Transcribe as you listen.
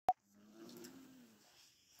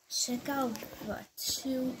Check out the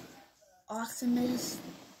two awesomest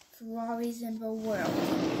Ferraris in the world.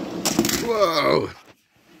 Whoa!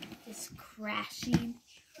 Just crashing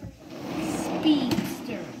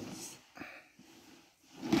speedsters.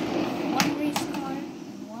 One race car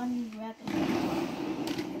and one regular car.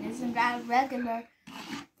 And isn't that regular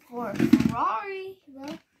for a Ferrari,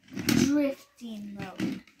 though? Drifting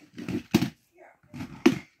mode.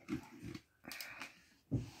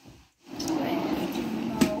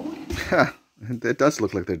 It does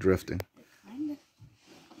look like they're drifting.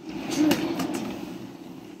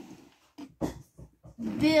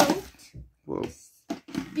 Built Whoa.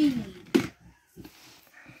 speed.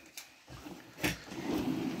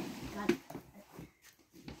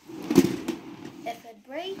 If it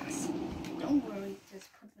breaks, don't worry, just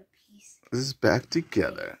put the piece. This is back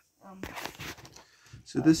together.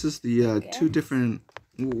 So this is the two different.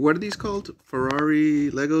 What are these called?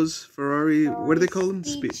 Ferrari Legos? Ferrari. What do they call them?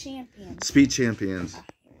 Speed Champions. Speed Champions.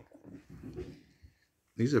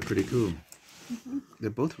 These are pretty cool.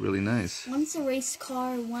 They're both really nice. One's a race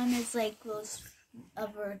car. One is like those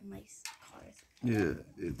other nice cars. Yeah,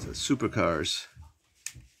 it's supercars.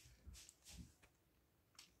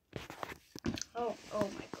 Oh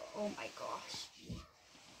my gosh.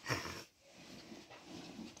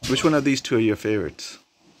 Which one of these two are your favorites?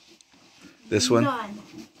 This one? None.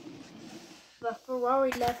 The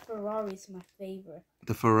Ferrari La Ferrari is my favorite.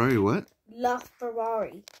 The Ferrari what? La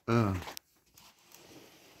Ferrari. Oh.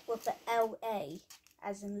 With the L-A,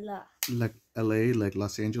 as in La. Like LA, like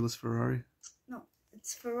Los Angeles Ferrari? No,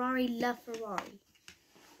 it's Ferrari La Ferrari.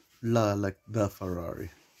 La, like the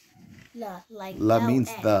Ferrari. La, like La L-A. means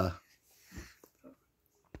the.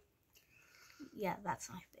 Yeah, that's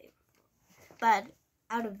my favorite. But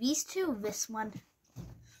out of these two, this one.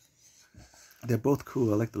 They're both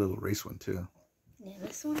cool. I like the little race one too. Yeah,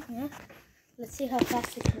 this one, yeah. Let's see how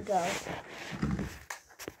fast it can go.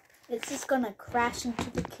 It's just gonna crash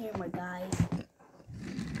into the camera, guys.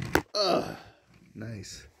 Ugh.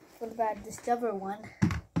 Nice. What about this other one?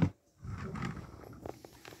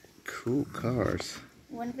 Cool cars.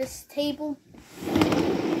 When this table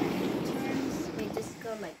turns, they just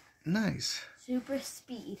go like Nice. super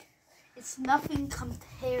speed. It's nothing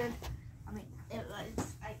compared. I mean,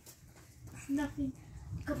 it's nothing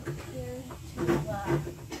compared to.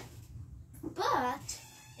 But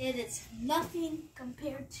it is nothing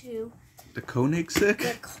compared to The Koenigsegg?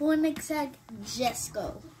 the Koenigsegg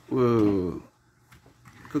Jesko. Whoa.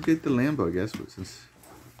 Go get the Lambo, I guess. Since...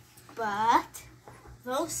 But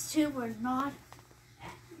those two were not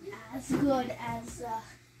as good as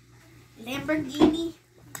Lamborghini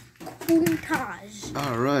Countach.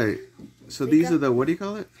 Alright. So these are the, what do you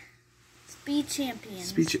call it? Speed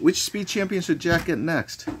Champions. Which Speed Champion should Jack get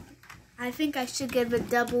next? I think I should get the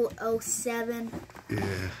 007.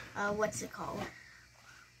 Yeah. What's it called?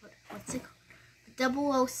 What's it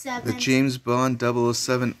called? 007. The James Bond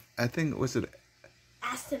 007. I think, was it?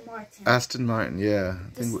 Aston Martin. Aston Martin, yeah.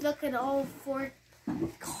 Just look at all four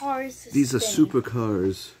cars. These are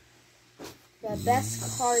supercars. The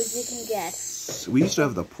best cars you can get. So we used to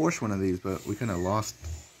have the Porsche one of these, but we kind of lost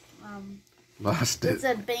it. It's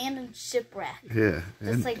an abandoned shipwreck. Yeah.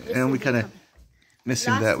 And we kind of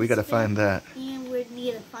missing Lost that. We got to its find that. And we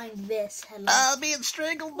need to find this. Hello. I'm being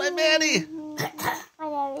strangled by Manny.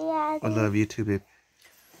 I love you too, babe.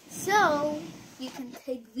 So, you can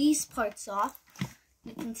take these parts off.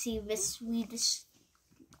 You can see this Swedish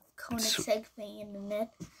Koenigsegg thing in it.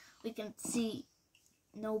 We can see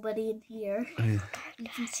nobody in here. You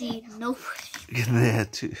can see nobody. Yeah,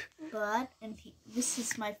 too. But, this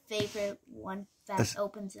is my favorite one that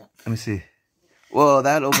opens up. Let me see. Whoa,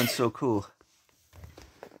 that opens so cool.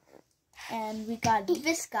 And we got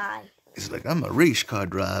this guy. He's like, I'm a race car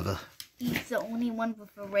driver. He's the only one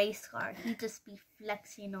with a race car. He just be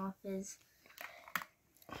flexing off his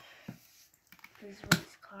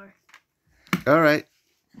race car. All right.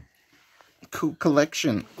 Cool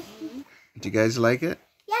collection. Do you guys like it?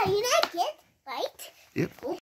 Yeah, you like it, right? Yep.